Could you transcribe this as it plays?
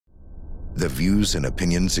The views and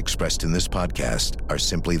opinions expressed in this podcast are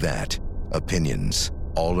simply that, opinions.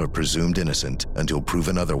 All are presumed innocent until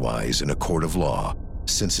proven otherwise in a court of law.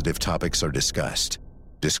 Sensitive topics are discussed.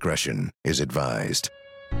 Discretion is advised.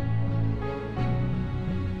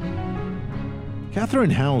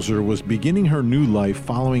 Catherine Hauser was beginning her new life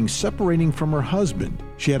following separating from her husband.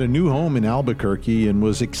 She had a new home in Albuquerque and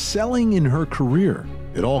was excelling in her career.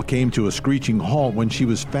 It all came to a screeching halt when she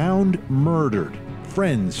was found murdered.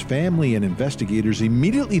 Friends, family, and investigators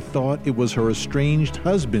immediately thought it was her estranged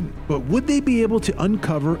husband. But would they be able to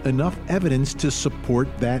uncover enough evidence to support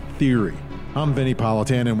that theory? I'm Vinny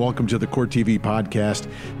Politan, and welcome to the Court TV podcast.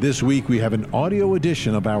 This week, we have an audio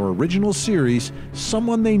edition of our original series,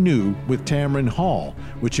 Someone They Knew, with Tamron Hall,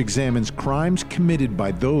 which examines crimes committed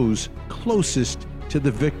by those closest to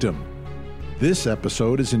the victim. This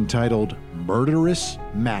episode is entitled Murderous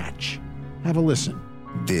Match. Have a listen.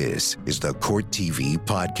 This is the Court TV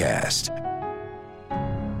podcast.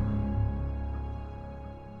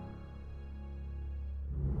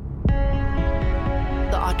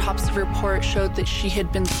 The autopsy report showed that she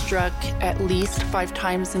had been struck at least 5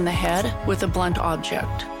 times in the head with a blunt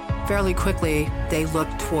object. Fairly quickly, they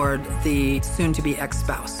looked toward the soon-to-be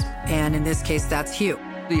ex-spouse, and in this case, that's Hugh.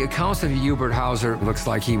 The accounts of Hubert Hauser looks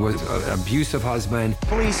like he was an abusive husband.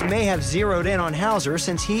 Police may have zeroed in on Hauser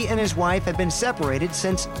since he and his wife had been separated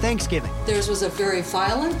since Thanksgiving. Theirs was a very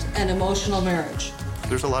violent and emotional marriage.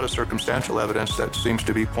 There's a lot of circumstantial evidence that seems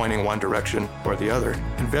to be pointing one direction or the other.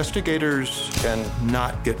 Investigators can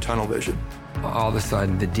not get tunnel vision. All of a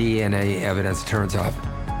sudden, the DNA evidence turns up,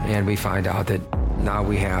 and we find out that now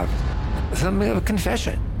we have something of a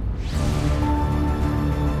confession.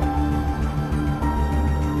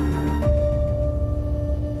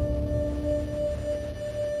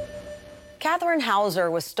 Catherine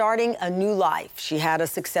Hauser was starting a new life. She had a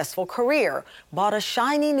successful career, bought a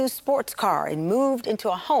shiny new sports car, and moved into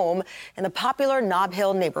a home in the popular Nob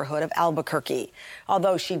Hill neighborhood of Albuquerque.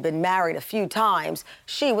 Although she'd been married a few times,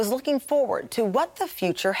 she was looking forward to what the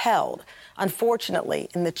future held. Unfortunately,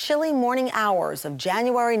 in the chilly morning hours of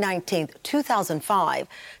January 19, 2005,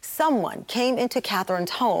 someone came into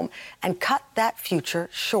Catherine's home and cut that future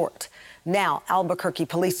short. Now, Albuquerque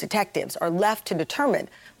police detectives are left to determine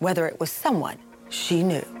whether it was someone she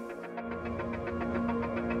knew.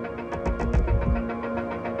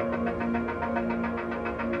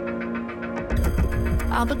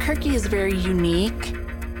 Albuquerque is very unique,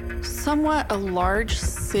 somewhat a large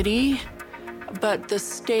city, but the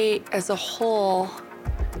state as a whole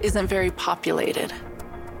isn't very populated.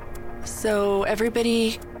 So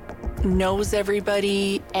everybody knows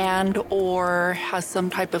everybody and or has some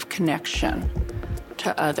type of connection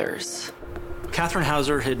to others. Catherine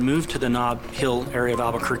Hauser had moved to the Nob Hill area of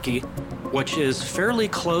Albuquerque, which is fairly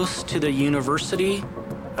close to the University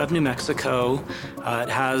of New Mexico. It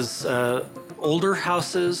has older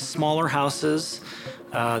houses, smaller houses.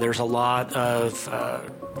 There's a lot of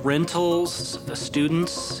rentals,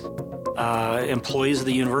 students, employees of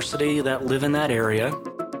the university that live in that area.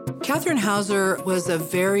 Catherine Hauser was a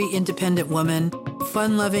very independent woman,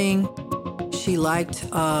 fun-loving. She liked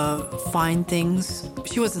fine things.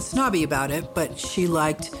 She wasn't snobby about it, but she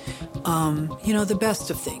liked, the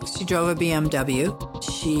best of things. She drove a BMW.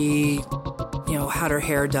 She, had her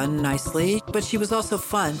hair done nicely, but she was also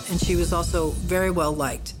fun, and she was also very well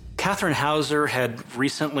liked. Catherine Hauser had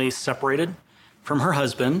recently separated from her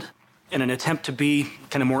husband in an attempt to be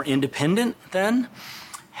kind of more independent then,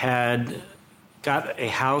 had got a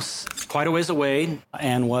house quite a ways away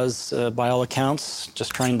and was, by all accounts,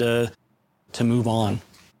 just trying to move on.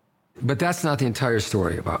 But that's not the entire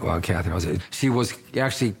story about Catherine Hauser. She was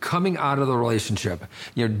actually coming out of the relationship,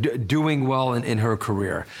 doing well in her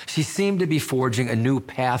career. She seemed to be forging a new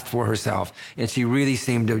path for herself, and she really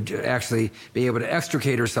seemed to actually be able to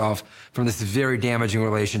extricate herself from this very damaging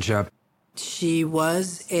relationship. She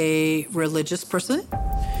was a religious person,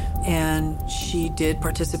 and she did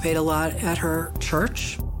participate a lot at her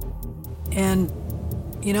church. And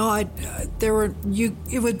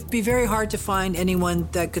it would be very hard to find anyone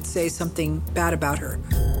that could say something bad about her.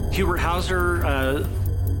 Hubert Hauser,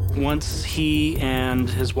 once he and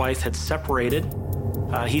his wife had separated,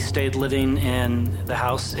 he stayed living in the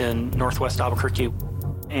house in northwest Albuquerque,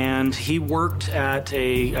 and he worked at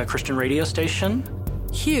a Christian radio station.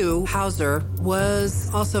 Hugh Hauser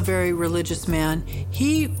was also a very religious man.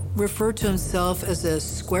 He referred to himself as a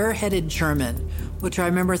square-headed German, which I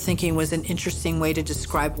remember thinking was an interesting way to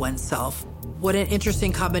describe oneself. What an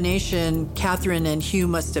interesting combination Catherine and Hugh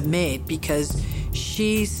must have made, because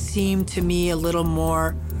she seemed to me a little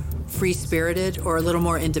more free-spirited or a little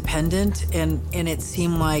more independent, and it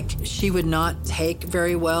seemed like she would not take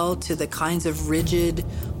very well to the kinds of rigid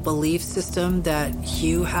belief system that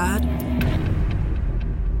Hugh had.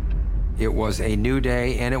 It was a new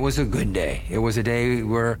day, and it was a good day. It was a day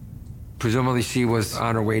where presumably she was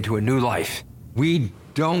on her way to a new life. We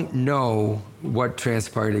don't know what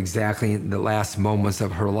transpired exactly in the last moments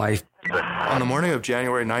of her life. On the morning of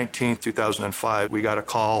January 19th, 2005, we got a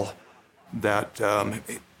call that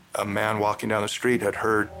a man walking down the street had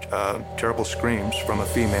heard terrible screams from a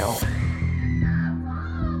female.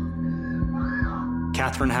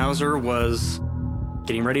 Catherine Hauser was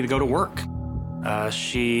getting ready to go to work.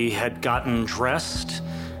 She had gotten dressed.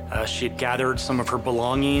 She had gathered some of her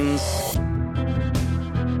belongings.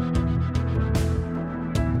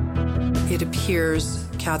 It appears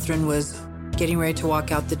Catherine was getting ready to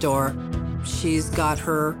walk out the door. She's got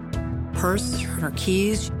her purse, her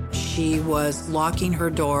keys. She was locking her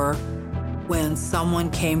door when someone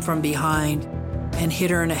came from behind and hit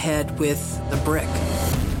her in the head with a brick.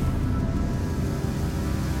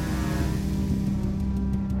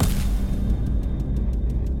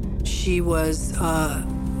 She was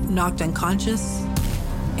knocked unconscious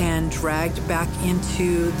and dragged back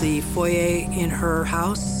into the foyer in her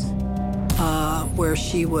house where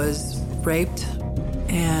she was raped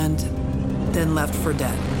and then left for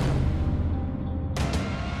dead.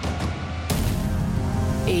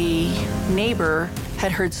 A neighbor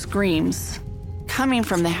had heard screams coming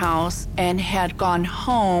from the house and had gone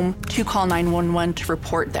home to call 911 to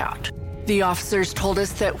report that. The officers told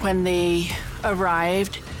us that when they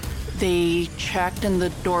arrived, they checked and the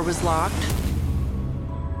door was locked.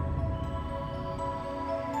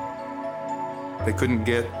 They couldn't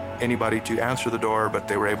get anybody to answer the door, but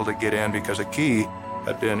they were able to get in because a key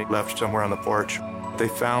had been left somewhere on the porch. They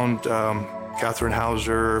found Catherine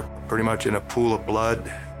Hauser pretty much in a pool of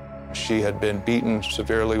blood. She had been beaten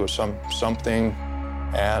severely with something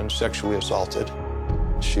and sexually assaulted.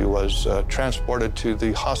 She was transported to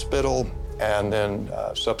the hospital and then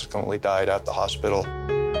subsequently died at the hospital.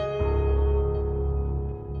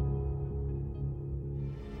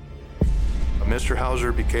 Mr.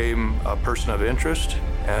 Hauser became a person of interest,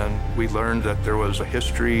 and we learned that there was a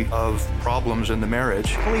history of problems in the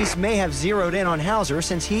marriage. Police may have zeroed in on Hauser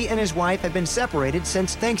since he and his wife had been separated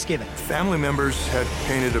since Thanksgiving. Family members had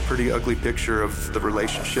painted a pretty ugly picture of the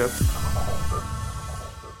relationship.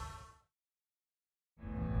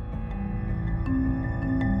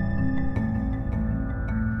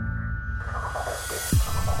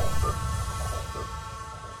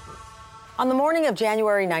 On the morning of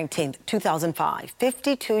January 19th, 2005,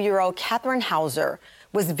 52-year-old Catherine Hauser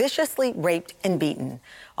was viciously raped and beaten.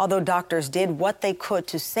 Although doctors did what they could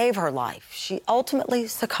to save her life, she ultimately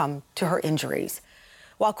succumbed to her injuries.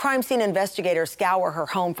 While crime scene investigators scour her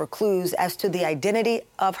home for clues as to the identity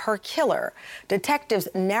of her killer, detectives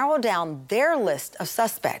narrow down their list of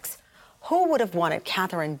suspects. Who would have wanted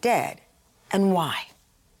Catherine dead and why?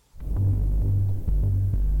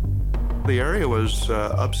 The area was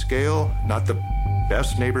upscale, not the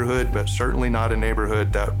best neighborhood, but certainly not a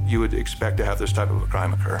neighborhood that you would expect to have this type of a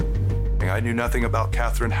crime occur. I knew nothing about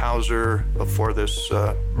Catherine Hauser before this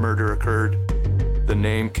murder occurred. The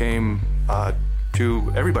name came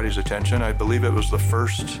to everybody's attention. I believe it was the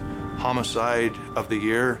first homicide of the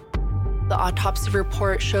year. The autopsy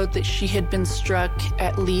report showed that she had been struck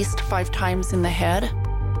at least 5 times in the head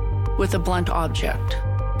with a blunt object.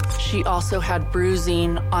 She also had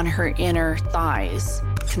bruising on her inner thighs,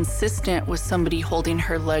 consistent with somebody holding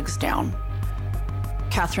her legs down.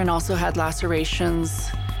 Catherine also had lacerations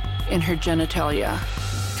in her genitalia,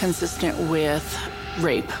 consistent with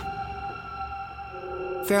rape.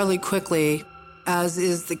 Fairly quickly, as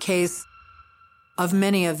is the case of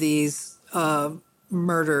many of these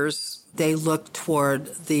murders, they look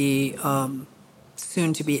toward the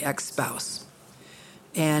soon-to-be ex-spouse.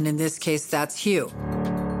 And in this case, that's Hugh.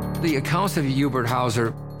 The accounts of Hubert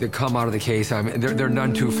Hauser that come out of the case, I mean, they're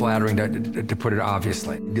none too flattering, to put it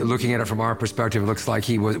obviously. Looking at it from our perspective, it looks like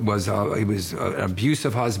he was an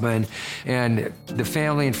abusive husband, and the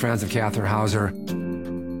family and friends of Catherine Hauser,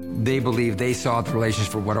 they believe they saw the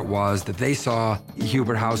relationship for what it was, that they saw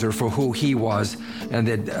Hubert Hauser for who he was, and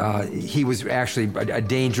that he was actually a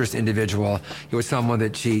dangerous individual. He was someone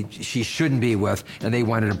that she shouldn't be with, and they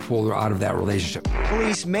wanted to pull her out of that relationship.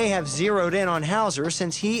 Police may have zeroed in on Hauser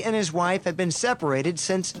since he and his wife had been separated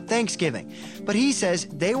since Thanksgiving, but he says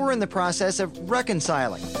they were in the process of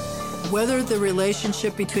reconciling. Whether the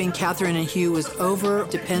relationship between Catherine and Hugh was over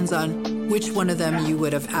depends on which one of them you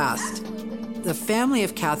would have asked. The family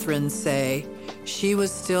of Catherine say she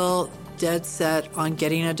was still dead set on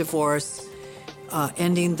getting a divorce.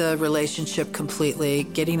 ending the relationship completely,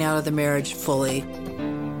 getting out of the marriage fully.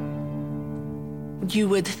 You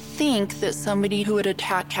would think that somebody who would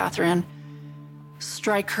attack Catherine,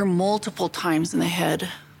 strike her multiple times in the head,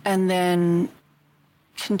 and then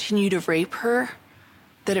continue to rape her,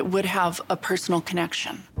 that it would have a personal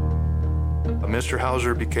connection. Mr.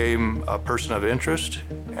 Hauser became a person of interest,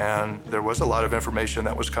 and there was a lot of information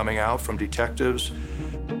that was coming out from detectives,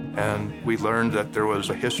 and we learned that there was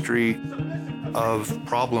a history of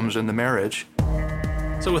problems in the marriage.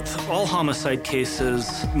 So with all homicide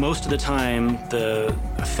cases, most of the time the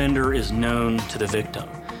offender is known to the victim.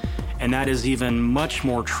 And that is even much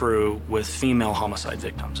more true with female homicide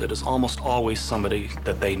victims. It is almost always somebody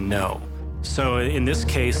that they know. So in this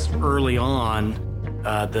case, early on,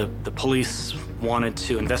 the police wanted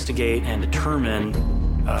to investigate and determine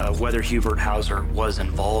whether Hubert Hauser was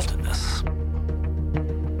involved in this.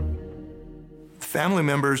 Family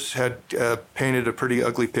members had painted a pretty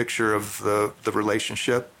ugly picture of the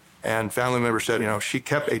relationship, and family members said, she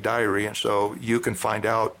kept a diary, and so you can find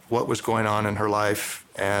out what was going on in her life,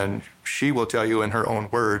 and she will tell you in her own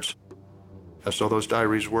words. And so those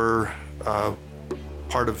diaries were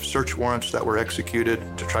part of search warrants that were executed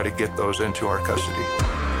to try to get those into our custody.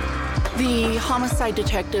 The homicide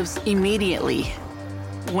detectives immediately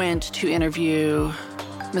went to interview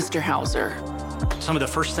Mr. Hauser. Some of the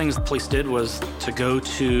first things the police did was to go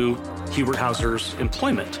to Hubert Hauser's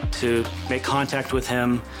employment, to make contact with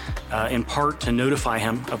him, in part to notify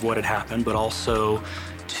him of what had happened, but also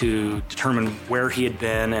to determine where he had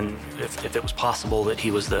been and if it was possible that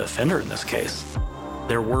he was the offender in this case.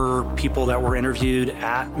 There were people that were interviewed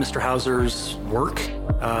at Mr. Hauser's work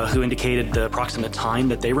who indicated the approximate time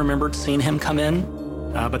that they remembered seeing him come in,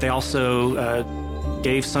 but they also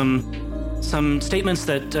gave some statements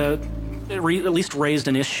that at least raised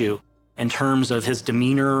an issue in terms of his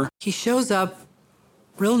demeanor. He shows up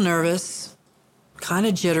real nervous, kind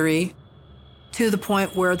of jittery, to the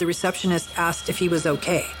point where the receptionist asked if he was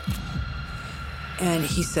okay. And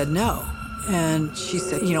he said no. And she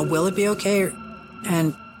said, will it be okay?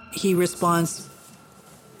 And he responds,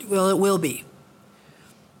 well, it will be.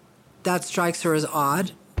 That strikes her as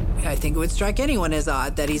odd. I think it would strike anyone as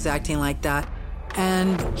odd that he's acting like that.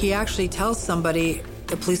 And he actually tells somebody,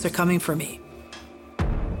 the police are coming for me.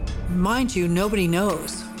 Mind you, nobody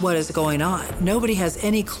knows what is going on. Nobody has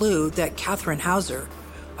any clue that Catherine Hauser,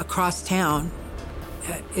 across town,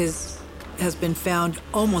 has been found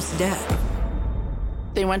almost dead.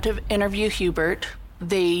 They went to interview Hubert.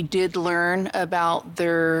 They did learn about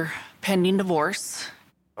their pending divorce.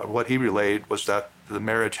 What he relayed was that the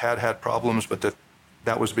marriage had problems, but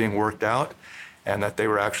that was being worked out, and that they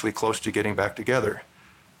were actually close to getting back together.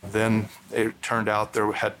 Then it turned out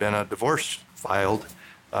there had been a divorce filed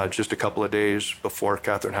just a couple of days before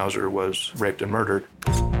Catherine Hauser was raped and murdered.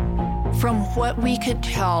 From what we could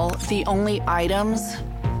tell, the only items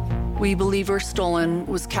we believe were stolen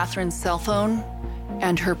was Catherine's cell phone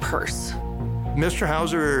and her purse. Mr.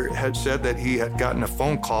 Hauser had said that he had gotten a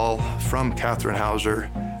phone call from Catherine Hauser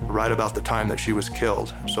right about the time that she was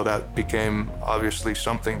killed. So that became obviously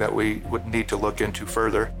something that we would need to look into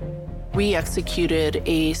further. We executed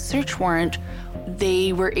a search warrant.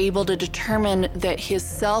 They were able to determine that his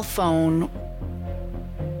cell phone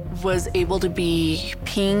was able to be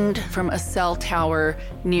pinged from a cell tower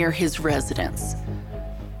near his residence.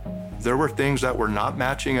 There were things that were not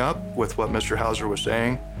matching up with what Mr. Hauser was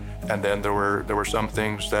saying, and then there were some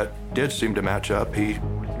things that did seem to match up. He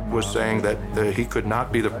was saying that he could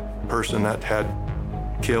not be the person that had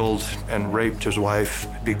killed and raped his wife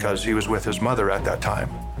because he was with his mother at that time.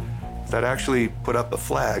 That actually put up a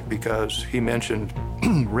flag because he mentioned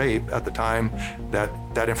rape at the time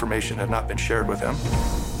that information had not been shared with him.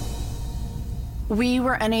 We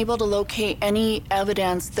were unable to locate any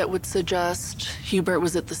evidence that would suggest Hubert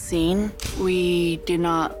was at the scene. We did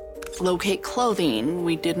not locate clothing.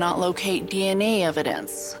 We did not locate DNA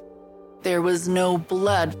evidence. There was no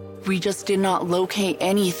blood. We just did not locate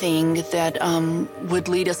anything that would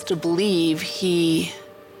lead us to believe he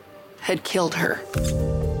had killed her.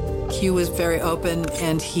 He was very open,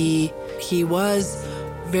 and he was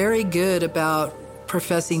very good about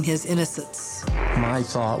professing his innocence. My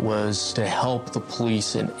thought was to help the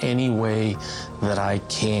police in any way that I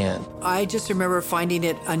can. I just remember finding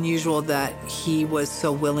it unusual that he was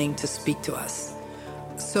so willing to speak to us.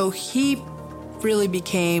 So he really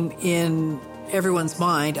became, in everyone's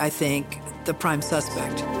mind, I think, the prime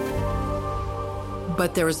suspect.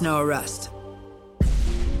 But there was no arrest.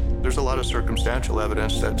 There's a lot of circumstantial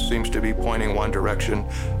evidence that seems to be pointing one direction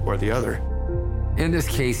or the other. In this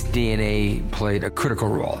case, DNA played a critical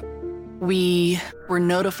role. we were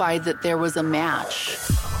notified that there was a match.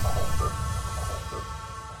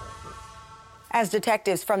 As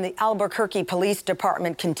detectives from the Albuquerque Police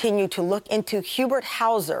Department continue to look into Hubert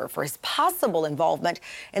Hauser for his possible involvement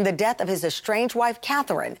in the death of his estranged wife,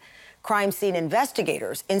 Catherine, crime scene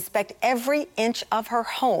investigators inspect every inch of her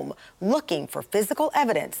home, looking for physical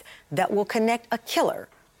evidence that will connect a killer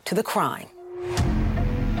to the crime.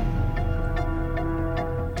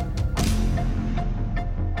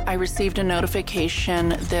 I received a notification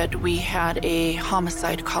that we had a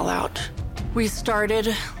homicide call out. We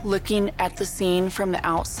started looking at the scene from the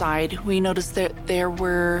outside. We noticed that there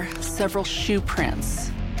were several shoe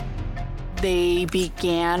prints. They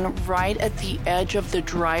began right at the edge of the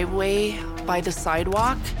driveway by the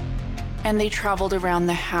sidewalk, and they traveled around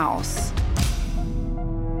the house.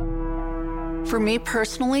 For me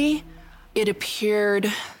personally, it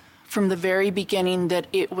appeared from the very beginning that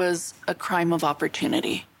it was a crime of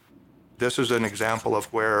opportunity. This is an example of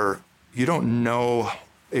where you don't know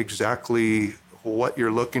exactly what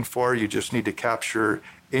you're looking for. You just need to capture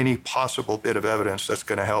any possible bit of evidence that's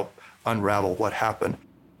going to help unravel what happened.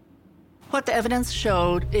 What the evidence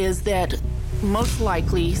showed is that most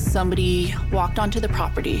likely somebody walked onto the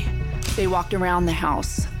property. They walked around the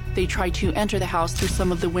house. They tried to enter the house through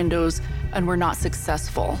some of the windows and were not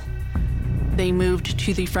successful. They moved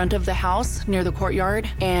to the front of the house near the courtyard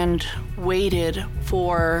and waited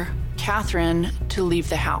for Catherine to leave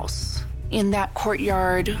the house. In that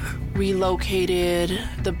courtyard, we located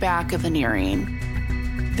the back of an earring.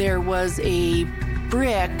 There was a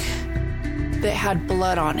brick that had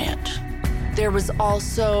blood on it. There was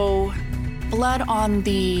also blood on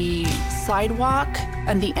the sidewalk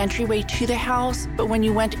and the entryway to the house, but when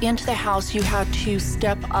you went into the house, you had to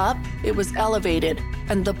step up. It was elevated,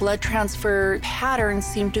 and the blood transfer pattern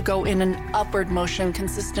seemed to go in an upward motion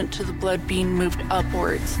consistent to the blood being moved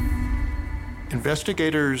upwards.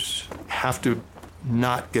 Investigators have to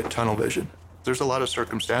not get tunnel vision. There's a lot of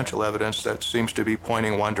circumstantial evidence that seems to be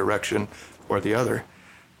pointing one direction or the other.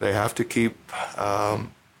 They have to keep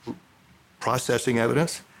processing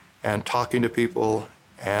evidence and talking to people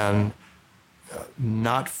and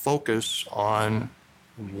not focus on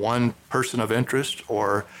one person of interest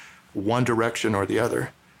or one direction or the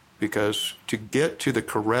other. Because to get to the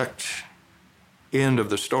correct end of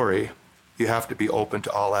the story, you have to be open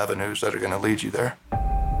to all avenues that are going to lead you there.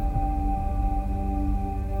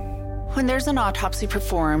 When there's an autopsy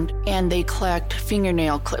performed and they collect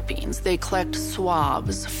fingernail clippings, they collect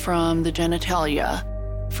swabs from the genitalia,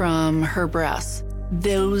 from her breasts,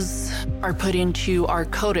 those are put into our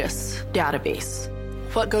CODIS database.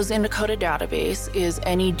 What goes into CODIS database is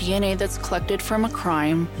any DNA that's collected from a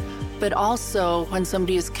crime, but also when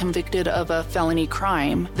somebody is convicted of a felony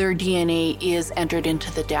crime, their DNA is entered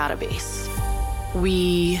into the database.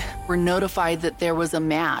 We were notified that there was a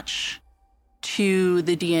match to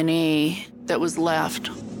the DNA that was left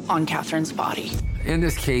on Catherine's body. In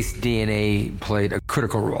this case, DNA played a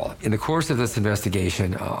critical role. In the course of this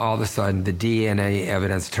investigation, all of a sudden, the DNA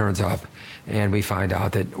evidence turns up, and we find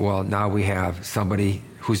out that, well, now we have somebody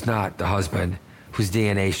who's not the husband, whose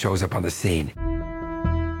DNA shows up on the scene.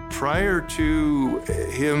 Prior to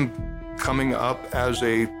him coming up as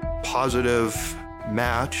a positive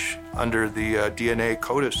match under the DNA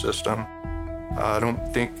CODIS system, I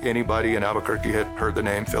don't think anybody in Albuquerque had heard the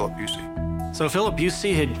name Philip Busey. So Philip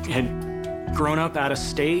Busey had grown up out of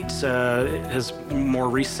state. His more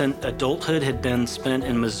recent adulthood had been spent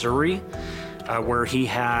in Missouri, where he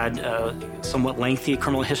had a somewhat lengthy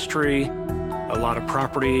criminal history, a lot of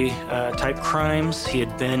property type crimes. He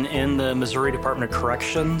had been in the Missouri Department of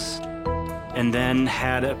Corrections, and then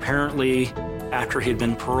had apparently, after he had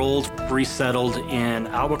been paroled, resettled in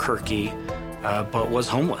Albuquerque, but was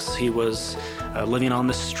homeless. He was living on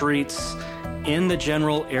the streets in the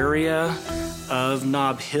general area of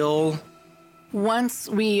Nob Hill. Once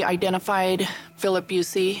we identified Philip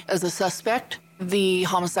Busey as a suspect, the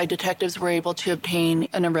homicide detectives were able to obtain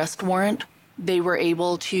an arrest warrant. They were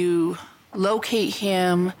able to locate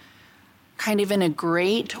him kind of in a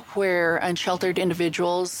grate where unsheltered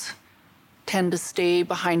individuals tend to stay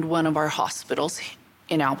behind one of our hospitals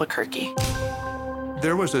in Albuquerque.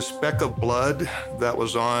 There was a speck of blood that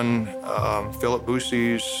was on Philip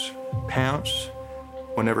Busey's pants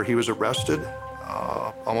whenever he was arrested,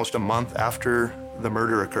 almost a month after the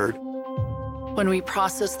murder occurred. When we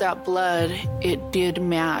processed that blood, it did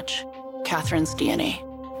match Catherine's DNA.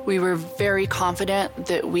 We were very confident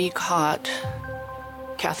that we caught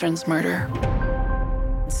Catherine's murder.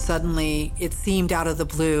 Suddenly, it seemed out of the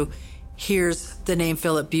blue, here's the name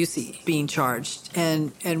Philip Busey being charged.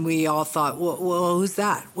 And we all thought, well, who's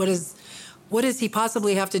that? What does he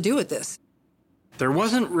possibly have to do with this? There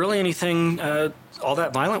wasn't really anything all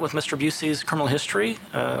that violent with Mr. Busey's criminal history.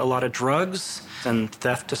 A lot of drugs and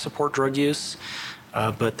theft to support drug use.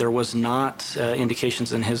 But there was not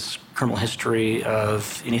indications in his criminal history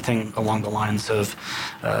of anything along the lines of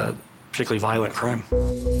particularly violent crime.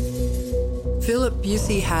 Philip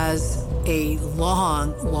Busey has a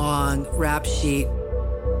long rap sheet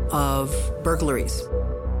of burglaries.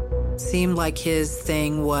 Seemed like his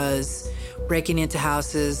thing was breaking into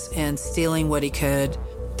houses and stealing what he could.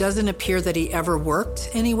 Doesn't appear that he ever worked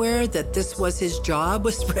anywhere, that this was his job,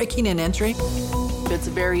 was breaking and entering. It's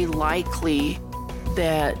very likely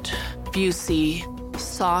that Busey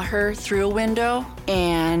saw her through a window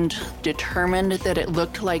and determined that it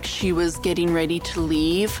looked like she was getting ready to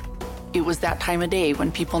leave. It was that time of day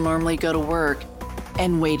when people normally go to work,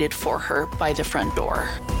 and waited for her by the front door.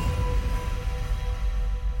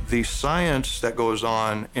 The science that goes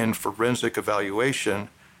on in forensic evaluation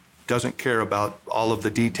doesn't care about all of the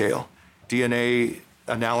detail. DNA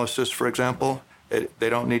analysis, for example, they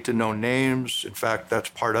don't need to know names. In fact, that's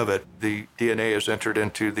part of it. The DNA is entered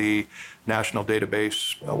into the national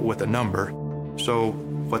database with a number. So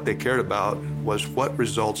what they cared about was what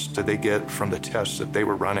results did they get from the tests that they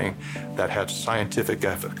were running that had scientific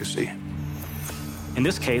efficacy. In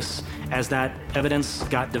this case, as that evidence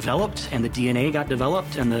got developed and the DNA got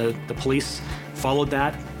developed and the police followed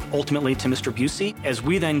that ultimately to Mr. Busey, as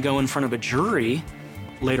we then go in front of a jury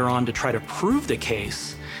later on to try to prove the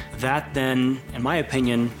case, that then, in my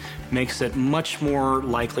opinion, makes it much more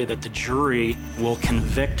likely that the jury will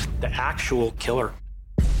convict the actual killer.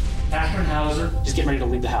 Catherine Hauser is getting ready to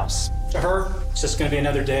leave the house. To her, it's just going to be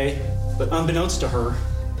another day, but unbeknownst to her,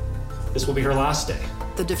 this will be her last day.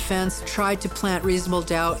 The defense tried to plant reasonable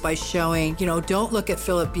doubt by showing, don't look at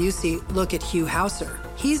Philip Busey, look at Hugh Hauser.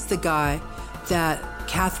 He's the guy that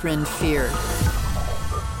Catherine feared.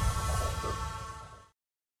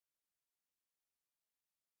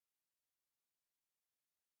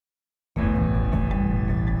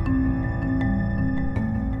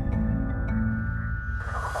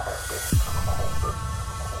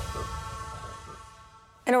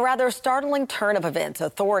 In a rather startling turn of events,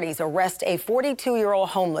 authorities arrest a 42-year-old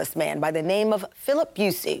homeless man by the name of Philip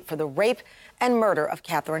Busey for the rape and murder of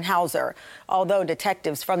Catherine Hauser. Although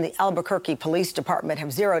detectives from the Albuquerque Police Department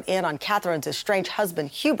have zeroed in on Catherine's estranged husband,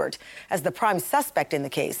 Hubert, as the prime suspect in the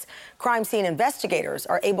case, crime scene investigators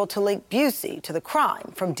are able to link Busey to the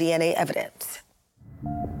crime from DNA evidence.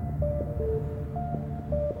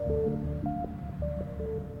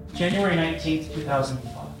 January 19th,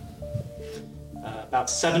 2005. About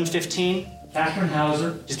 7:15, Catherine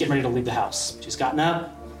Hauser is getting ready to leave the house. She's gotten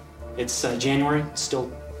up. It's January. It's still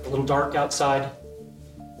a little dark outside.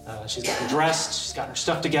 She's gotten dressed. She's gotten her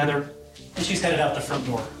stuff together, and she's headed out the front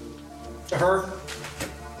door. To her,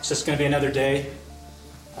 it's just going to be another day.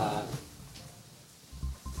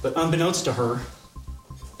 But unbeknownst to her,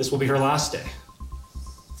 this will be her last day.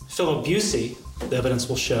 Philip Busey, the evidence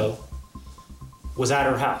will show, was at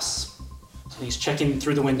her house. And he's checking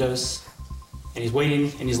through the windows, and he's waiting,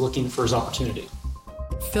 and he's looking for his opportunity.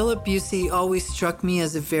 Philip Busey always struck me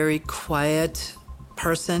as a very quiet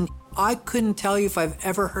person. I couldn't tell you if I've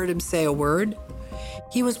ever heard him say a word.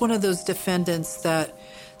 He was one of those defendants that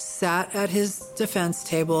sat at his defense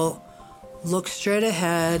table, looked straight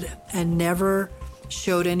ahead, and never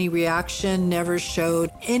showed any reaction, never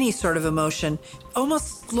showed any sort of emotion.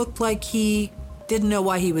 Almost looked like he didn't know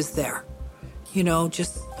why he was there.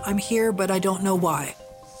 Just, I'm here, but I don't know why.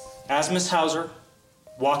 As Miss Hauser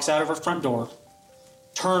walks out of her front door,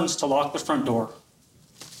 turns to lock the front door,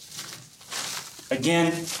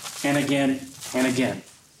 again and again and again,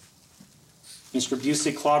 Mr.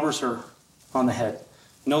 Busey clobbers her on the head,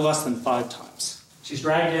 no less than 5 times. She's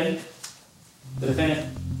dragged in. The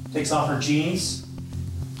defendant takes off her jeans,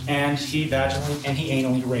 and he vaginally and he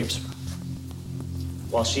anally rapes her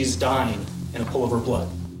while she's dying in a pool of her blood.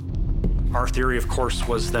 Our theory, of course,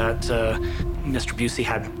 was that Mr. Busey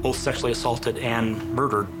had both sexually assaulted and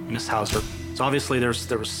murdered Miss Hauser. So obviously there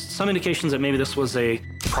was some indications that maybe this was a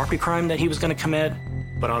property crime that he was going to commit,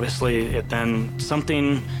 but obviously then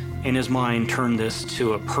something in his mind turned this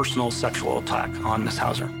to a personal sexual attack on Miss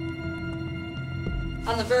Hauser.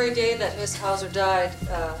 On the very day that Miss Hauser died,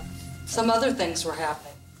 some other things were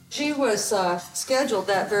happening. She was scheduled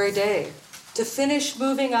that very day to finish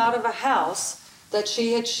moving out of a house that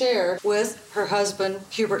she had shared with her husband,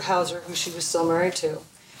 Hubert Hauser, who she was still married to.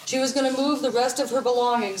 She was going to move the rest of her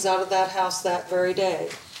belongings out of that house that very day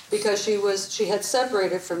because she had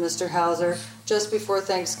separated from Mr. Hauser just before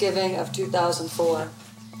Thanksgiving of 2004.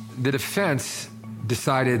 The defense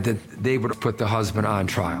decided that they would put the husband on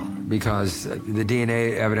trial because the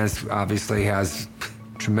DNA evidence obviously has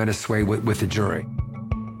tremendous sway with the jury.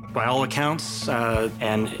 By all accounts,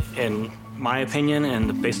 and in my opinion,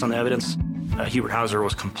 and based on the evidence, Hubert Hauser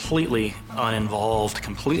was completely uninvolved,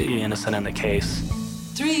 completely innocent in the case.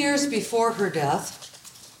 3 years before her death,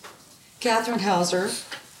 Catherine Hauser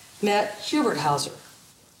met Hubert Hauser.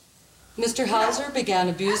 Mr. Hauser began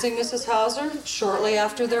abusing Mrs. Hauser shortly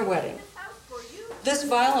after their wedding. This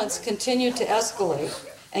violence continued to escalate,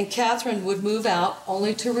 and Catherine would move out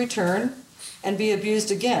only to return and be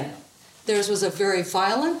abused again. Theirs was a very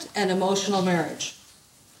violent and emotional marriage.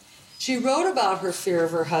 She wrote about her fear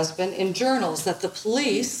of her husband in journals that the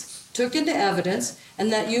police took into evidence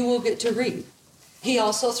and that you will get to read. He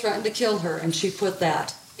also threatened to kill her, and she put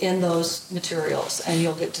that in those materials, and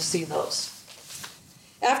you'll get to see those.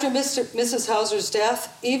 After Mrs. Hauser's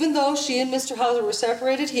death, even though she and Mr. Hauser were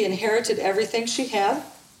separated, he inherited everything she had,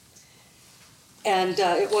 and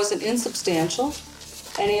it wasn't insubstantial,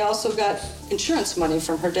 and he also got insurance money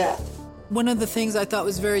from her death. One of the things I thought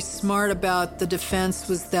was very smart about the defense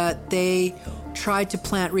was that they tried to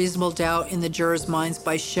plant reasonable doubt in the jurors' minds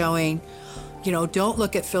by showing, don't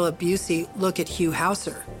look at Philip Busey, look at Hugh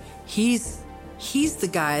Hauser. He's the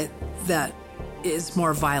guy that is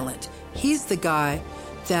more violent. He's the guy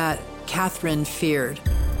that Catherine feared.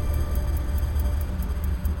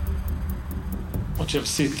 I want you to have a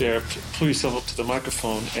seat there. Pull yourself up to the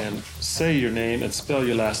microphone and say your name and spell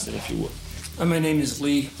your last name if you would. My name is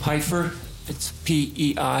Lee Pfeiffer. It's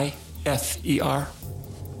Peifer. All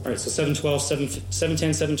right, so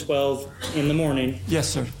 710, 712 in the morning. Yes,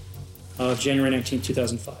 sir. Of January 19,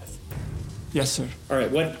 2005. Yes, sir. All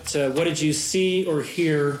right, what did you see or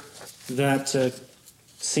hear that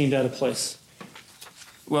seemed out of place?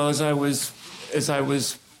 Well, as I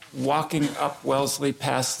was walking up Wellesley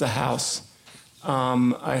past the house,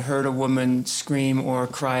 I heard a woman scream or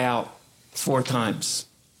cry out 4 times.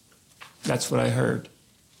 That's what I heard.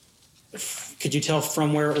 Could you tell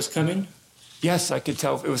from where it was coming? Yes, I could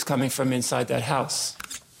tell it was coming from inside that house.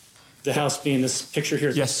 The house being this picture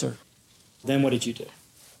here? Yes, sir. Then what did you do?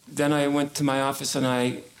 Then I went to my office and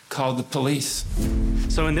I called the police.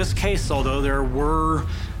 So in this case, although there were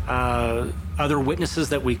other witnesses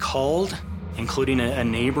that we called, including a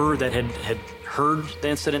neighbor that had heard the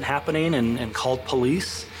incident happening and called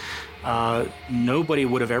police, nobody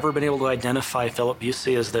would have ever been able to identify Philip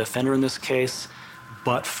Busey as the offender in this case,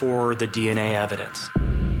 but for the DNA evidence.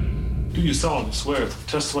 Do you solemnly swear that the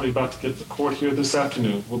testimony about to get to court here this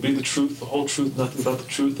afternoon will be the truth, the whole truth, nothing but the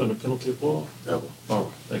truth under penalty of law? Yeah, all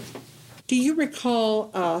right, thank you. Do you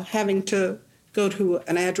recall having to go to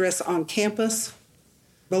an address on Campus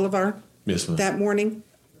Boulevard? Yes, ma'am. That morning?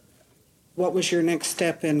 What was your next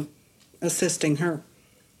step in assisting her?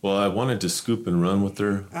 Well, I wanted to scoop and run with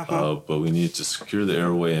her, but we needed to secure the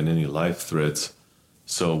airway and any life threats.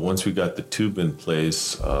 So once we got the tube in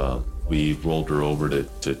place, we rolled her over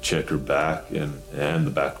to check her back and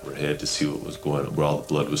the back of her head to see what was going on, where all the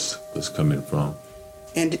blood was coming from.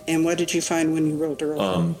 And what did you find when you rolled her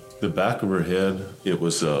over? The back of her head, it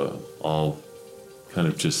was all kind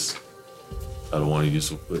of just, I don't want to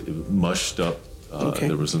use it, mushed up. Okay.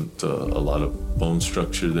 There wasn't a lot of bone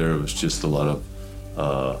structure there. It was just a lot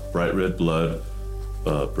of bright red blood,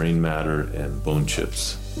 brain matter, and bone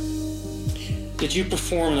chips. Did you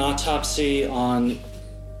perform an autopsy on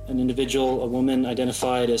an individual, a woman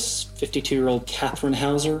identified as 52-year-old Catherine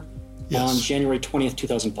Hauser? Yes. On January 20th,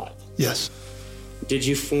 2005? Yes. Did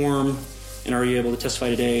you form, and are you able to testify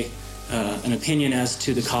today, an opinion as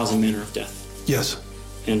to the cause and manner of death? Yes.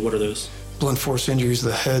 And what are those? Blunt force injuries to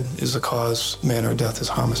the head is the cause. Manner of death is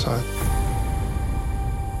homicide.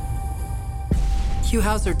 Hugh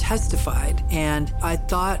Hauser testified, and I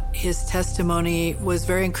thought his testimony was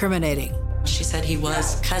very incriminating. She said he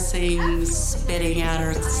was cussing, spitting at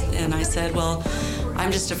her, and I said, well,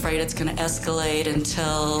 I'm just afraid it's going to escalate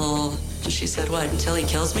until, she said, what, until he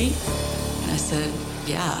kills me? And I said,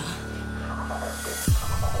 yeah.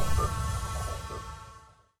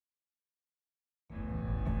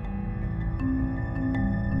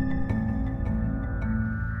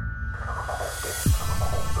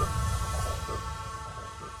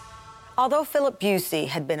 Although Philip Busey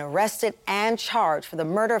had been arrested and charged for the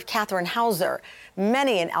murder of Catherine Hauser,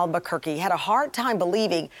 many in Albuquerque had a hard time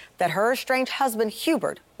believing that her estranged husband,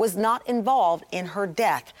 Hubert, was not involved in her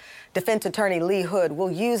death. Defense attorney Lee Hood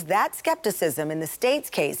will use that skepticism in the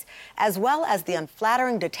state's case, as well as the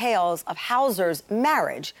unflattering details of Hauser's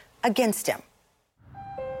marriage against him.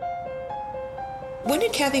 When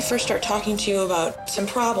did Kathy first start talking to you about some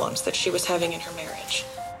problems that she was having in her marriage?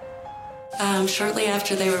 Shortly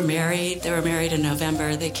after they were married in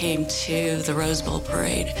November, they came to the Rose Bowl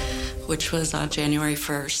parade, which was on January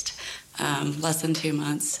 1st, less than 2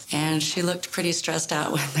 months. And she looked pretty stressed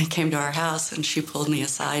out when they came to our house, and she pulled me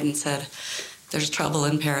aside and said, "There's trouble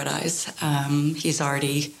in paradise. He's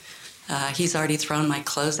already thrown my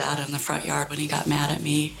clothes out in the front yard when he got mad at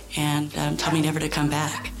me and told me never to come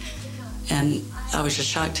back." And I was just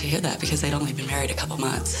shocked to hear that because they'd only been married a couple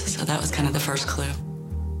months. So that was kind of the first clue.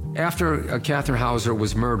 After Catherine Hauser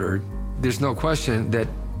was murdered, there's no question that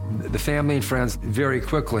the family and friends very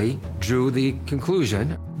quickly drew the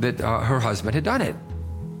conclusion that her husband had done it.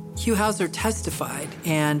 Hugh Hauser testified,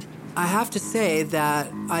 and I have to say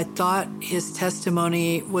that I thought his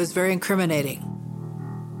testimony was very incriminating.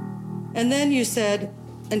 And then you said,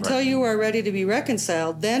 until you are ready to be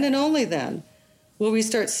reconciled, then and only then will we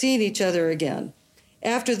start seeing each other again.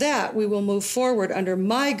 After that, we will move forward under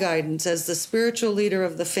my guidance as the spiritual leader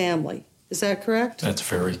of the family. Is that correct? That's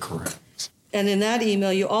very correct. And in that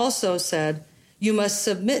email, you also said, you must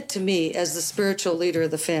submit to me as the spiritual leader of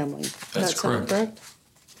the family. That's correct.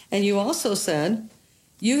 And you also said,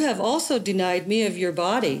 you have also denied me of your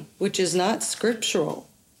body, which is not scriptural.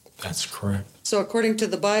 That's correct. So according to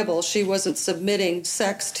the Bible, she wasn't submitting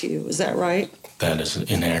sex to you. Is that right? That is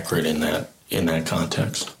inaccurate in that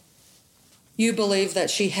context. You believe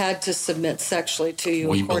that she had to submit sexually to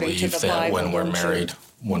you according to the Bible. We believe that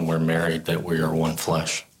when we're married, that we are one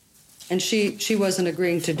flesh. And she wasn't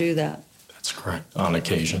agreeing to do that. That's correct, on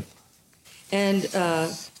occasion. And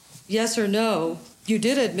yes or no, you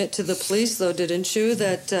did admit to the police, though, didn't you,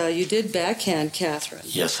 that you did backhand Catherine?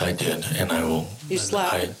 Yes, I did, and I will. You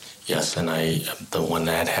slapped her? Yes, and when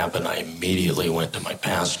that happened, I immediately went to my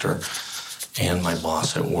pastor and my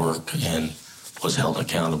boss at work and was held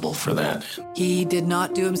accountable for that. He did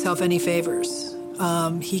not do himself any favors.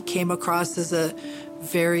 He came across as a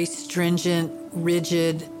very stringent,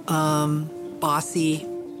 rigid, bossy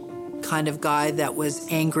kind of guy that was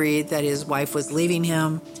angry that his wife was leaving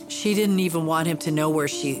him. She didn't even want him to know where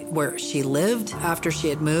she lived after she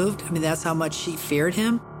had moved. I mean, that's how much she feared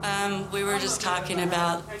him. We were just talking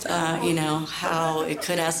about, how it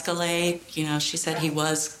could escalate. She said he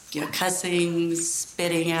was, cussing,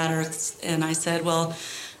 spitting at her. And I said, well,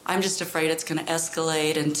 I'm just afraid it's going to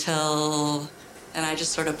escalate until... And I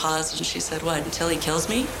just sort of paused, and she said, what, until he kills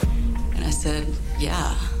me? And I said,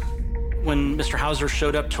 yeah. When Mr. Hauser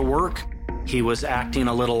showed up to work, he was acting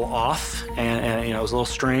a little off, and it was a little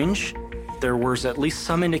strange. There was at least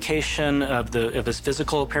some indication of his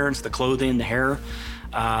physical appearance, the clothing, the hair,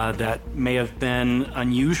 that may have been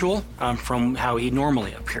unusual from how he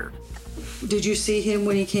normally appeared. Did you see him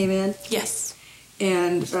when he came in? Yes.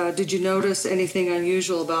 And did you notice anything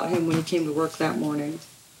unusual about him when he came to work that morning?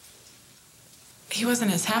 He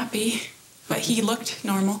wasn't as happy, but he looked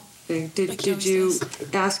normal. Okay. Did you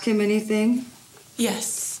ask him anything?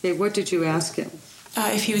 Yes. Okay, what did you ask him?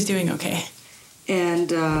 If he was doing okay.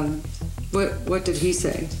 And what did he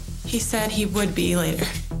say? He said he would be later.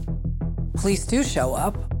 Police do show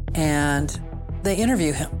up, and they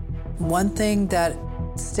interview him. One thing that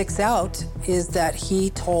sticks out is that he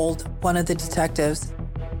told one of the detectives,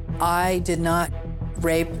 I did not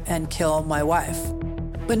rape and kill my wife.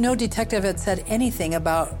 But no detective had said anything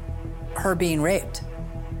about her being raped.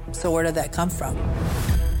 So where did that come from?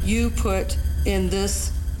 You put in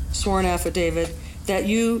this sworn affidavit that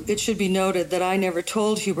it should be noted that I never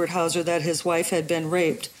told Hubert Hauser that his wife had been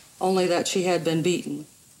raped, only that she had been beaten.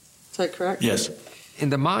 Is that correct? Yes. In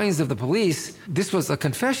the minds of the police, this was a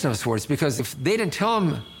confession of sorts, because if they didn't tell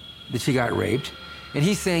him that she got raped, and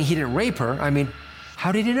he's saying he didn't rape her, I mean,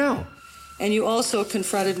 how did he know? And you also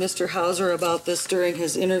confronted Mr. Hauser about this during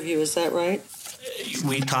his interview, is that right?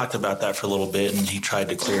 We talked about that for a little bit, and he tried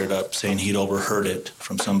to clear it up, saying he'd overheard it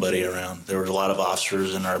from somebody around. There were a lot of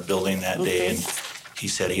officers in our building that day, and he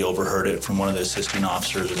said he overheard it from one of the assisting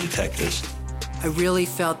officers or detectives. I really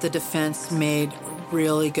felt the defense made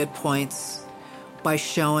really good points by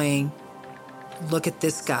showing, look at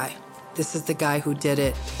this guy. This is the guy who did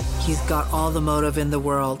it. He's got all the motive in the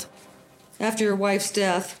world. After your wife's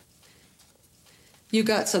death, you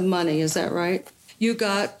got some money, is that right? You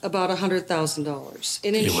got about $100,000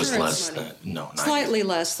 in insurance money. It was less than, slightly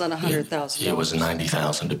less than $100,000. It was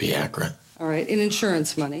 $90,000 to be accurate. All right, in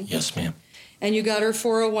insurance money. Yes, ma'am. And you got her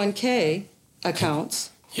 401k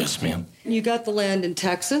accounts. Yes, ma'am. You got the land in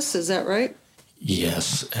Texas, is that right?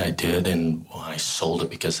 Yes, I did, and I sold it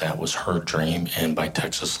because that was her dream, and by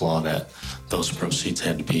Texas law, that those proceeds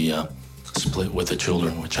had to be split with the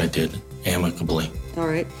children, which I did amicably. All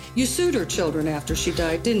right. You sued her children after she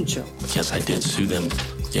died, didn't you? Yes, I did sue them,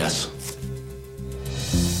 yes.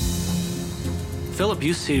 Philip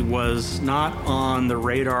Busey was not on the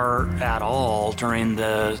radar at all during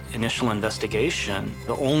the initial investigation.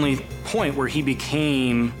 The only point where he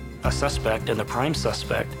became a suspect and the prime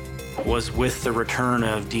suspect was with the return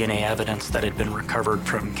of DNA evidence that had been recovered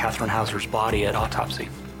from Catherine Hauser's body at autopsy.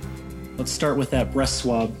 Let's start with that breast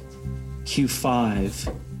swab,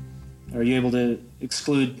 Q5. Are you able to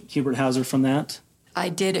exclude Hubert Hauser from that? I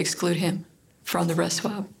did exclude him from the breast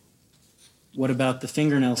swab. What about the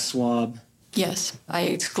fingernail swab? Yes,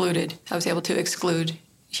 I was able to exclude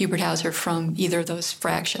Hubert Hauser from either of those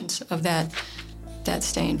fractions of that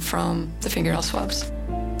stain from the fingernail swabs.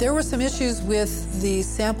 There were some issues with the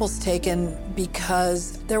samples taken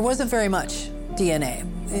because there wasn't very much DNA.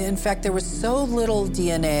 In fact, there was so little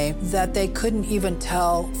DNA that they couldn't even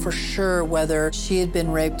tell for sure whether she had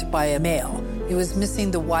been raped by a male. It was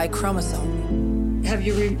missing the Y chromosome. Have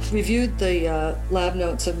you reviewed the lab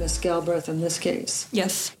notes of Miss Galbraith in this case?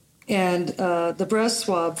 Yes. And the breast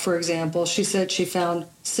swab, for example, she said she found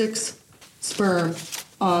 6 sperm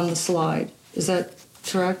on the slide. Is that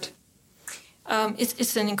correct?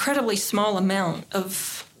 It's an incredibly small amount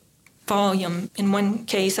of volume. In one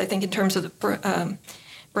case, I think in terms of the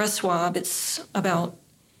breast swab, it's about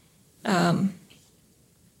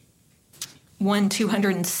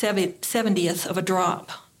 1/270th of a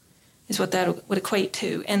drop is what that would equate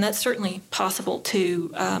to. And that's certainly possible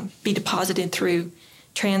to be deposited through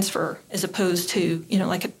transfer as opposed to,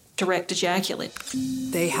 like a direct ejaculate.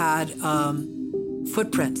 They had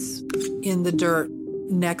footprints in the dirt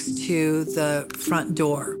next to the front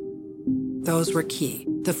door. Those were key.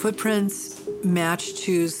 The footprints matched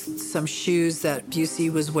to some shoes that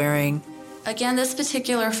Busey was wearing. Again, this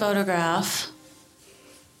particular photograph,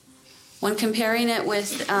 when comparing it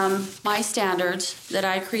with my standards that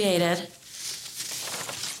I created,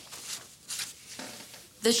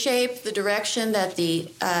 the shape, the direction that the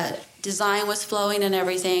design was flowing and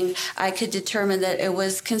everything, I could determine that it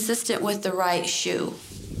was consistent with the right shoe.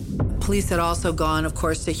 Police had also gone, of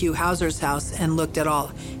course, to Hugh Hauser's house and looked at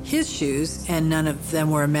all his shoes, and none of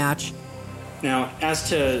them were a match. Now, as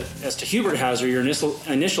to Hubert Hauser, your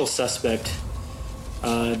initial suspect,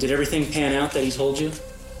 did everything pan out that he told you?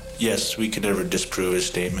 Yes, we could never disprove his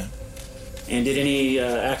statement. And did any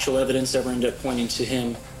actual evidence ever end up pointing to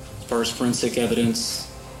him as far as forensic evidence,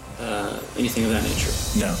 anything of that nature?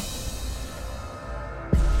 No.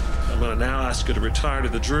 I'm going to now ask you to retire to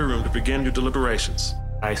the jury room to begin your deliberations.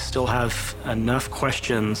 I still have enough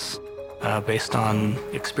questions based on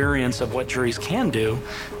experience of what juries can do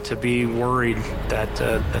to be worried that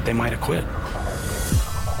they might acquit.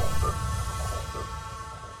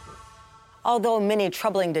 Although many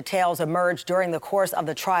troubling details emerged during the course of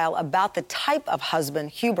the trial about the type of husband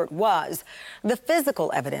Hubert was, the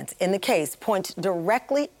physical evidence in the case points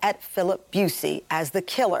directly at Philip Busey as the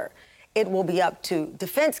killer. It will be up to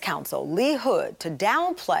defense counsel Lee Hood to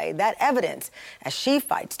downplay that evidence as she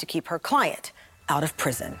fights to keep her client out of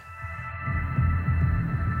prison.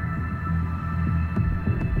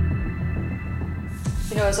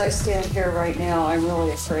 As I stand here right now, I'm really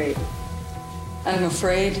afraid. I'm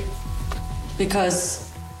afraid because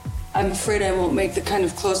I'm afraid I won't make the kind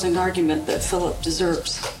of closing argument that Philip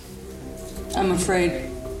deserves. I'm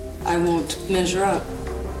afraid I won't measure up.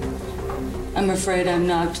 I'm afraid I'm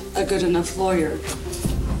not a good enough lawyer.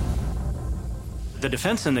 The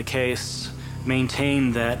defense in the case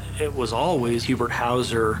maintained that it was always Hubert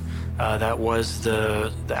Hauser that was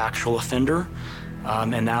the actual offender,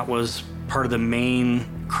 and that was part of the main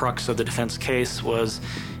crux of the defense case, was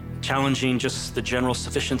challenging just the general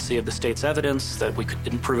sufficiency of the state's evidence, that we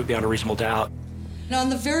didn't prove it beyond a reasonable doubt. And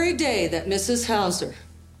on the very day that Mrs. Hauser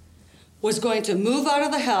was going to move out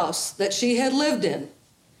of the house that she had lived in,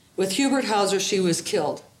 with Hubert Hauser, she was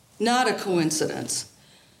killed. Not a coincidence.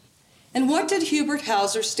 And what did Hubert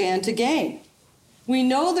Hauser stand to gain? We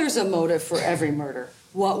know there's a motive for every murder.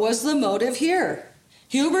 What was the motive here?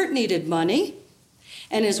 Hubert needed money,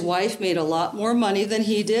 and his wife made a lot more money than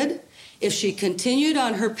he did. If she continued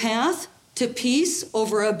on her path to peace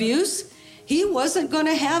over abuse, he wasn't going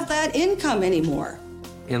to have that income anymore.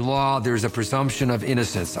 In law, there's a presumption of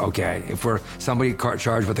innocence, okay, if we're somebody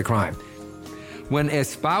charged with a crime. When a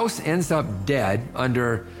spouse ends up dead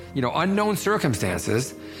under, unknown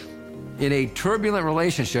circumstances, in a turbulent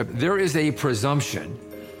relationship, there is a presumption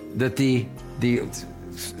that the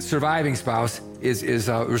surviving spouse is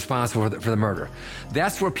responsible for the murder.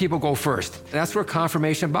 That's where people go first. That's where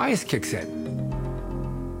confirmation bias kicks in.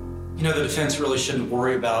 The defense really shouldn't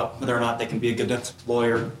worry about whether or not they can be a good enough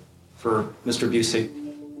lawyer for Mr. Busey.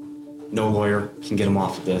 No lawyer can get him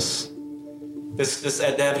off of this.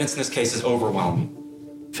 The evidence in this case is overwhelming.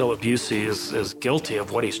 Philip Busey is guilty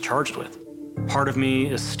of what he's charged with. Part of me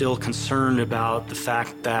is still concerned about the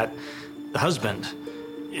fact that the husband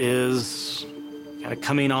is kind of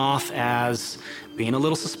coming off as being a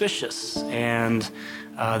little suspicious, and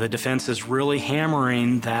the defense is really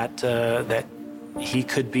hammering that he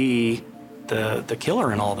could be the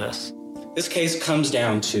killer in all this. This case comes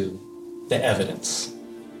down to the evidence,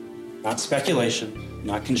 not speculation,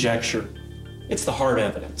 not conjecture. It's the hard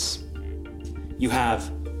evidence. You have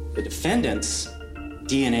the defendant's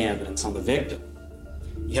DNA evidence on the victim.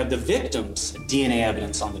 You have the victim's DNA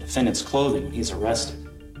evidence on the defendant's clothing when he's arrested.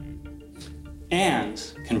 And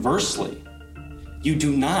conversely, you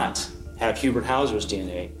do not have Hubert Hauser's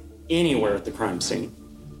DNA anywhere at the crime scene.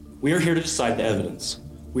 We are here to decide the evidence.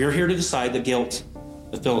 We are here to decide the guilt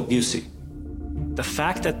of Philip Busey. The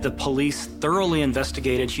fact that the police thoroughly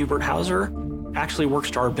investigated Hubert Hauser actually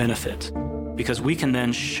works to our benefit, because we can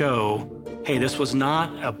then show, hey, this was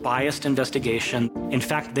not a biased investigation. In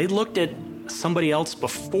fact, they looked at somebody else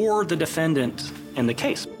before the defendant in the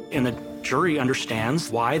case, and the jury understands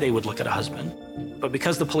why they would look at a husband. But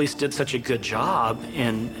because the police did such a good job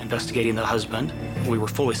in investigating the husband, we were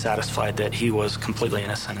fully satisfied that he was completely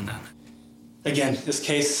innocent in that. Again, this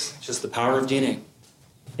case, just the power of DNA.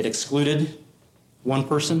 It excluded one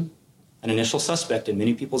person, an initial suspect in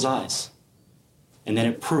many people's eyes, and then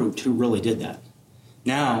it proved who really did that.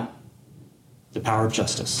 Now, the power of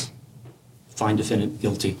justice. Find defendant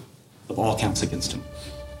guilty of all counts against him.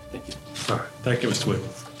 Thank you. All right. Thank you, Mr.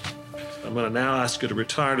 Wiggins. I'm going to now ask you to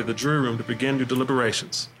retire to the jury room to begin your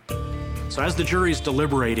deliberations. So as the jury's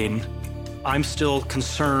deliberating, I'm still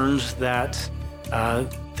concerned that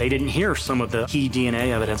they didn't hear some of the key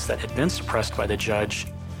DNA evidence that had been suppressed by the judge.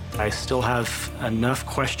 I still have enough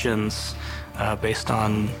questions based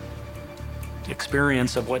on the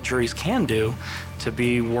experience of what juries can do to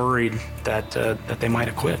be worried that they might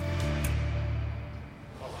acquit.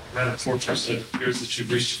 Madam Court, it appears that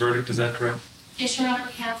you've reached a verdict. Is that correct? Yes, Your Honor,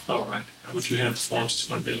 we have. All right. Would you have the forms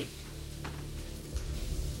to unveil?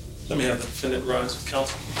 Let me have the defendant rise with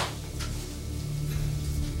counsel.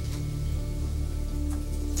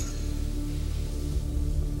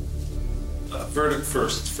 Verdict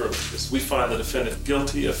first. We find the defendant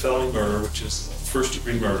guilty of felony murder, which is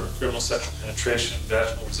first-degree murder, criminal sexual penetration,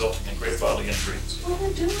 vaginal resulting in great bodily injury. What are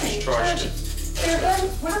they doing? Charged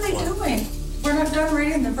What are they doing? We're not done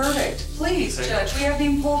reading the verdict. Please, Judge, we haven't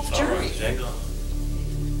even pulled the jury. All right, hang on.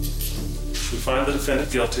 We find the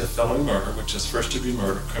defendant guilty of felony murder, which is first-degree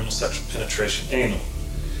murder, criminal sexual penetration, anal,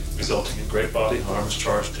 resulting in great bodily harm, is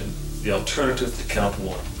charged in the alternative to count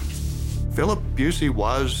one. Philip Busey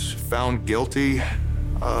was found guilty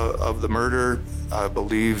of the murder. I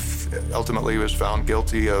believe ultimately he was found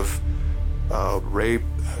guilty of rape,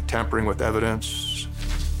 tampering with evidence.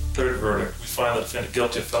 Third verdict, we find the defendant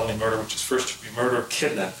guilty of felony murder, which is first-degree murder,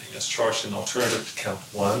 kidnapping, is charged in alternative to count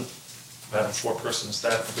one. Madam Foreperson, is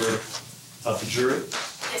that the verdict of the jury?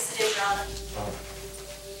 Yes, it is, Your Honor.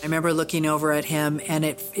 I remember looking over at him, and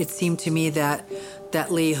it seemed to me that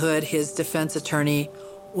Lee Hood, his defense attorney,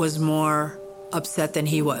 was more upset than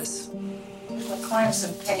he was. My client's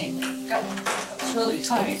in pain. It's really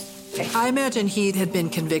tight. I imagine he had been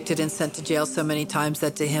convicted and sent to jail so many times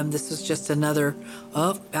that to him this was just another,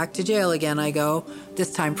 back to jail again I go,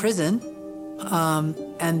 this time prison,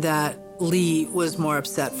 and that Lee was more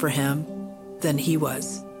upset for him than he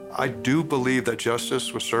was. I do believe that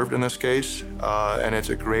justice was served in this case, and it's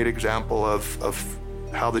a great example of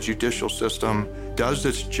how the judicial system does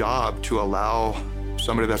its job to allow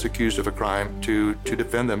somebody that's accused of a crime to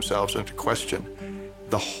defend themselves and to question.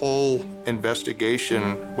 The whole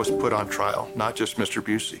investigation was put on trial, not just Mr.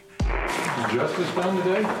 Busey. Was justice done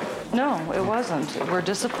today? No, it wasn't. We're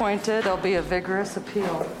disappointed. There'll be a vigorous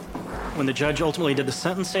appeal. When the judge ultimately did the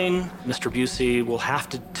sentencing, Mr. Busey will have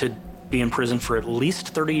to be in prison for at least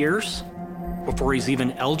 30 years before he's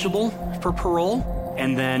even eligible for parole.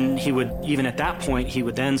 And then he would, even at that point, he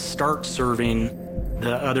would then start serving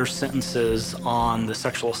the other sentences on the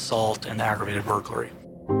sexual assault and the aggravated burglary.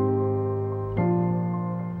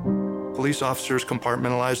 Police officers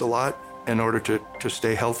compartmentalize a lot in order to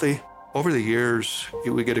stay healthy. Over the years,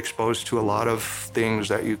 we get exposed to a lot of things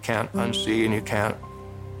that you can't unsee and you can't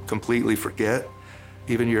completely forget.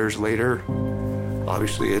 Even years later,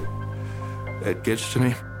 obviously it gets to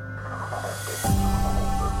me.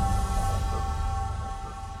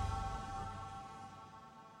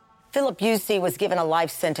 Philip Busey was given a life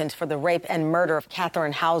sentence for the rape and murder of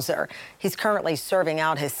Catherine Hauser. He's currently serving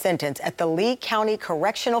out his sentence at the Lee County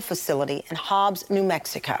Correctional Facility in Hobbs, New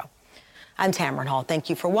Mexico. I'm Tamron Hall. Thank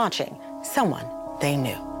you for watching Someone They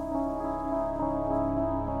Knew.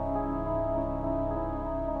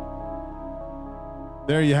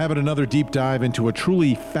 There you have it, another deep dive into a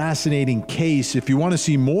truly fascinating case. If you want to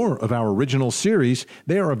see more of our original series,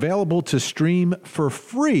 they are available to stream for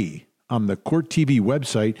free on the Court TV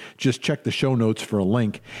website. Just check the show notes for a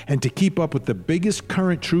link. And to keep up with the biggest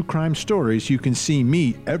current true crime stories, you can see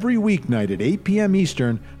me every weeknight at 8 p.m.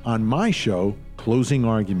 Eastern on my show, Closing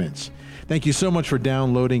Arguments. Thank you so much for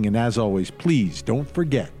downloading, and as always, please don't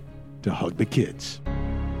forget to hug the kids.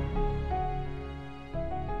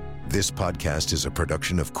 This podcast is a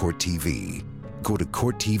production of Court TV. Go to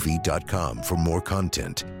CourtTV.com for more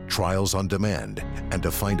content, trials on demand, and to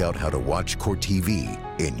find out how to watch Court TV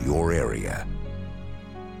in your area.